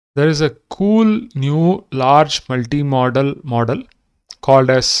there is a cool new large multimodal model called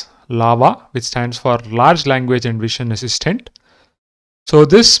as LLaVA, which stands for Large Language and Vision Assistant. So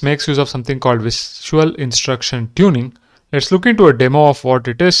this makes use of something called visual instruction tuning. Let's look into a demo of what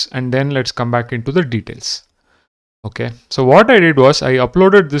it is, and then let's come back into the details. Okay, so what I did was I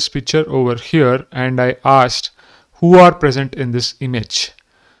uploaded this picture over here and I asked who are present in this image.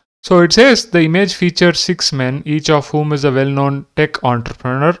 So it says the image features 6 men, each of whom is a well-known tech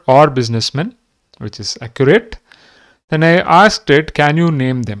entrepreneur or businessman, which is accurate. Then I asked it, can you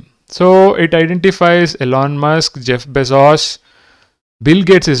name them? So it identifies Elon Musk, Jeff Bezos, Bill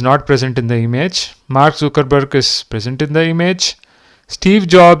Gates is not present in the image, Mark Zuckerberg is present in the image, Steve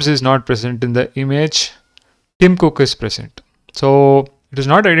Jobs is not present in the image, Tim Cook is present. So it is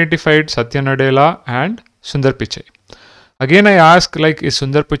not identified Satya Nadella and Sundar Pichai. Again, I ask, like, is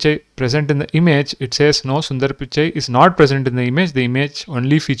Sundar Pichai present in the image? It says no, Sundar Pichai is not present in the image. The image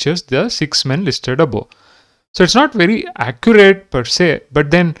only features the 6 men listed above. So it's not very accurate per se, but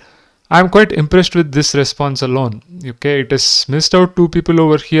then I'm quite impressed with this response alone. Okay, it has missed out 2 people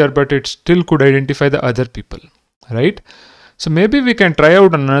over here, but it still could identify the other people, right? So maybe we can try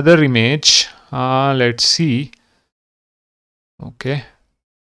out another image. Let's see. Okay.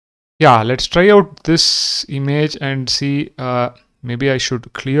 Yeah, let's try out this image and see. Maybe I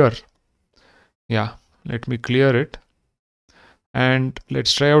should clear. Yeah, let me clear it. And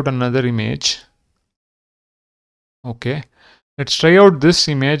let's try out another image. Okay, let's try out this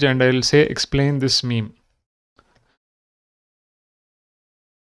image and I'll say explain this meme.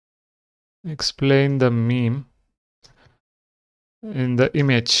 Explain the meme in the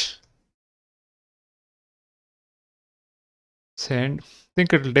image. Send. I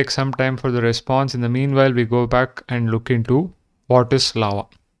think it will take some time for the response. In the meanwhile, we go back and look into what is LLaVA.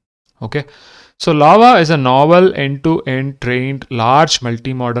 Okay, so LLaVA is a novel end-to-end trained large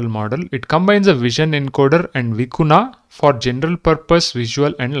multimodal model. It combines a vision encoder and Vicuna for general purpose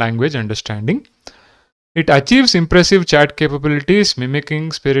visual and language understanding. It achieves impressive chat capabilities,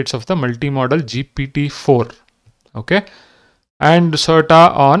 mimicking spirits of the multimodal GPT-4. Okay, and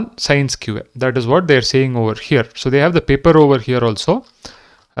SOTA on Science QA. That is what they're saying over here. So they have the paper over here also,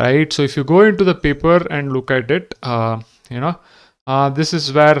 right? So if you go into the paper and look at it, this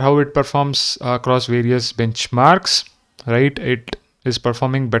is where how it performs across various benchmarks, right? It is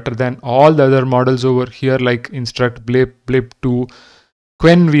performing better than all the other models over here, like Instruct, Blip 2,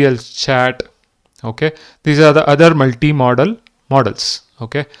 QuenVL Chat. Okay, these are the other multimodal models.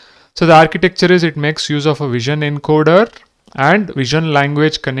 Okay, so the architecture is it makes use of a vision encoder and vision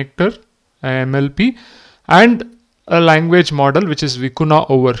language connector, MLP, and a language model which is Vicuna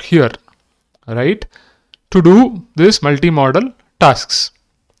over here, right, to do this multimodal tasks.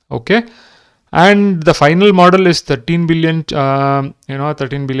 Okay, and the final model is 13 billion 13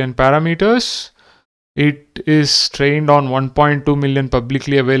 billion parameters. It is trained on 1.2 million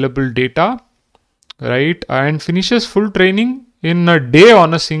publicly available data, right, and finishes full training in a day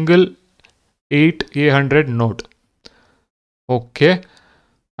on a single 8A100 node. Okay,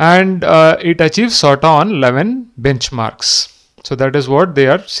 and it achieves SOTA on 11 benchmarks. So that is what they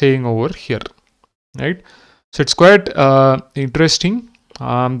are saying over here, right? So it's quite interesting.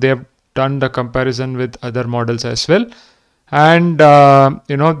 They have done the comparison with other models as well, and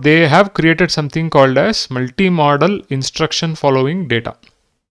they have created something called as multimodal instruction following data,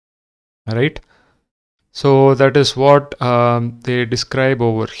 right? So that is what they describe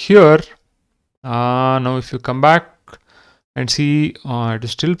over here. Now if you come back and see, it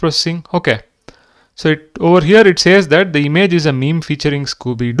is still processing. Okay, so over here it says that the image is a meme featuring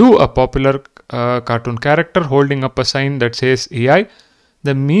Scooby-Doo, a popular cartoon character holding up a sign that says AI.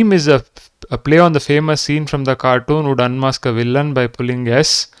 The meme is a play on the famous scene from the cartoon would unmask a villain by pulling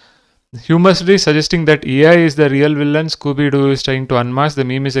S, humorously suggesting that AI is the real villain Scooby-Doo is trying to unmask. The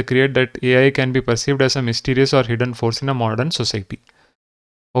meme is a create that AI can be perceived as a mysterious or hidden force in a modern society.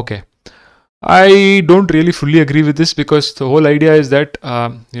 Okay, I don't really fully agree with this, because the whole idea is that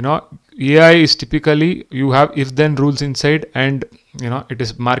AI is typically you have if-then rules inside, and it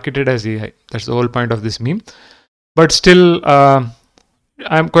is marketed as AI. That's the whole point of this meme. But still,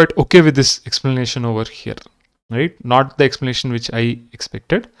 I'm quite okay with this explanation over here, right? Not the explanation which I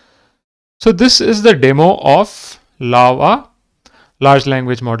expected. So this is the demo of LLaVA, large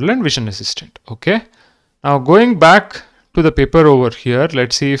language model and vision assistant. Okay, now going back to the paper over here,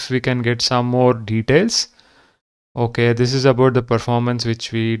 let's see if we can get some more details. Okay, this is about the performance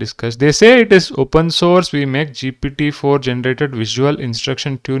which we discussed. They say it is open source. We make GPT-4 generated visual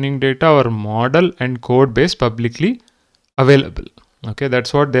instruction tuning data or model and code base publicly available. Okay,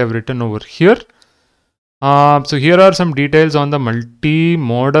 that's what they have written over here. So here are some details on the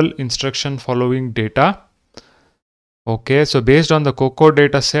multimodal instruction following data. Okay, so based on the COCO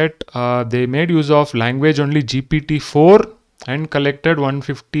data set, they made use of language only GPT-4 and collected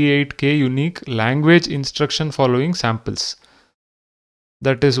 158K unique language instruction following samples.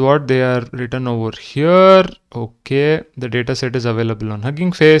 That is what they are written over here. Okay, the data set is available on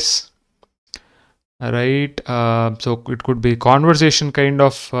Hugging Face. Right, so it could be conversation kind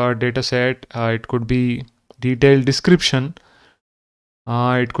of data set, it could be detailed description,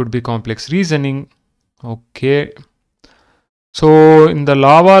 it could be complex reasoning. Okay, so in the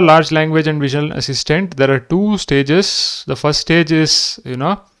LLaVA large language and visual assistant, there are two stages. The first stage is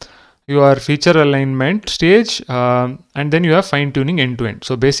your feature alignment stage, and then you have fine tuning end to end.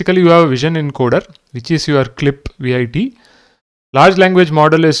 So basically you have a vision encoder, which is your clip VIT. Large language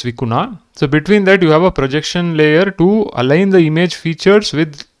model is Vicuna. So between that you have a projection layer to align the image features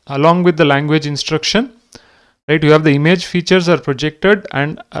along with the language instruction. Right, you have the image features are projected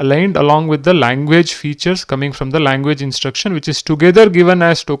and aligned along with the language features coming from the language instruction, which is together given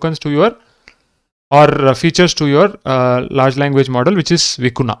as tokens to your or features to your large language model, which is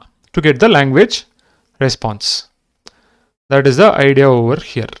Vicuna, to get the language response. That is the idea over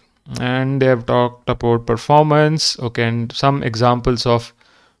here. And they have talked about performance. Okay, and some examples of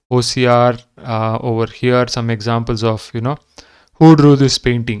OCR over here, some examples of who drew this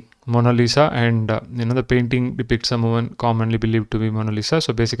painting, Mona Lisa, and the painting depicts a woman commonly believed to be Mona Lisa.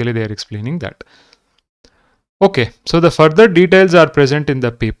 So basically they are explaining that. Okay, so the further details are present in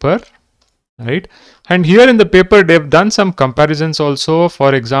the paper, right? And here in the paper they have done some comparisons also.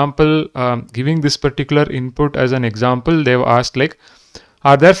 For example, giving this particular input as an example, they have asked like,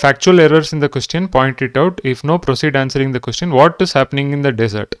 are there factual errors in the question? Point it out. If no, proceed answering the question. What is happening in the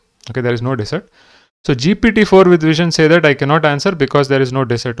desert? Okay, there is no desert. So GPT-4 with vision say that I cannot answer because there is no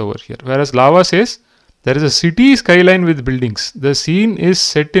desert over here. Whereas LLaVA says there is a city skyline with buildings. The scene is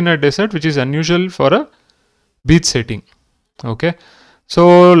set in a desert, which is unusual for a beach setting. Okay.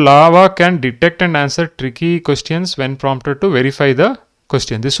 So LLaVA can detect and answer tricky questions when prompted to verify the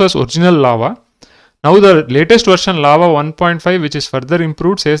question. This was original LLaVA. Now the latest version LLaVA 1.5, which is further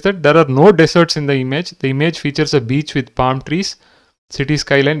improved, says that there are no deserts in the image. The image features a beach with palm trees, city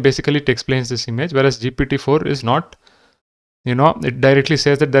skyline. Basically it explains this image, whereas GPT-4 is not, it directly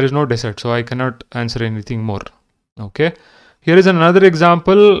says that there is no desert, so I cannot answer anything more. Okay, here is another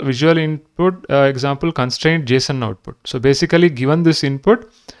example, visual input example, constraint JSON output. So basically given this input,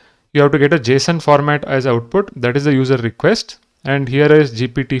 you have to get a JSON format as output. That is the user request. And here is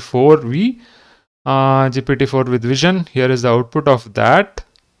GPT-4V. GPT-4 with vision. Here is the output of that,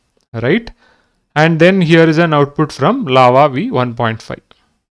 right? And then here is an output from LLaVA v 1.5.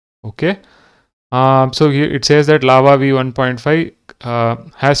 Okay, so here it says that LLaVA v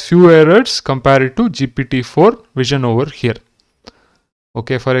 1.5 has few errors compared to GPT-4 vision over here.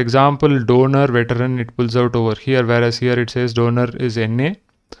 Okay, for example, donor veteran it pulls out over here, whereas here it says donor is NA.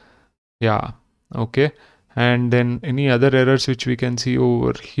 Yeah, okay, and then any other errors which we can see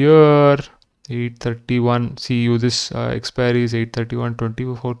over here. 831, see you this expiry is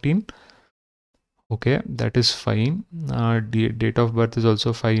 8/31/2014. Okay, that is fine. Date of birth is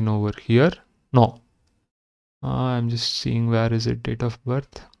also fine over here. No, I'm just seeing where is it, date of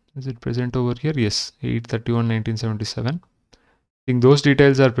birth, is it present over here? Yes, 8/31/1977. I think those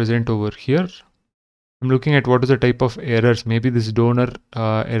details are present over here. I'm looking at what is the type of errors. Maybe this donor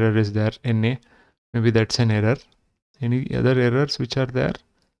error is there, NA, maybe that's an error. Any other errors which are there?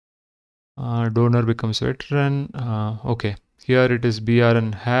 Donor becomes veteran. Okay, here it is BR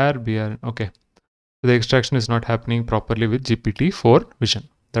and hair, BR. Okay, so the extraction is not happening properly with GPT-4 vision.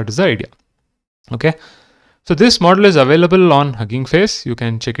 That is the idea. Okay, so this model is available on Hugging Face. You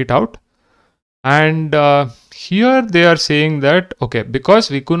can check it out. And here they are saying that, okay, because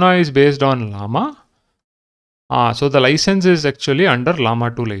Vicuna is based on Llama, so the license is actually under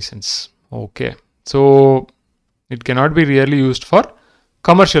Llama 2 license. Okay, so it cannot be really used for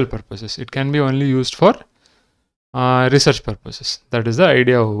commercial purposes. It can be only used for research purposes. That is the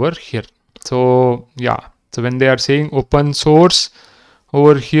idea over here. So yeah, so when they are saying open source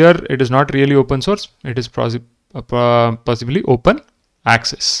over here, it is not really open source. It is possibly open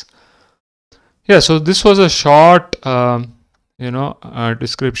access. Yeah, so this was a short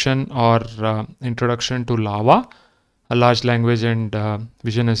description or introduction to LLaVA, a large language and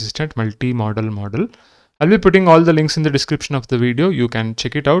vision assistant multimodal model. I'll be putting all the links in the description of the video. You can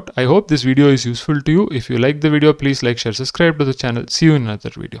check it out. I hope this video is useful to you. If you like the video, please like, share, subscribe to the channel. See you in another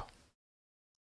video.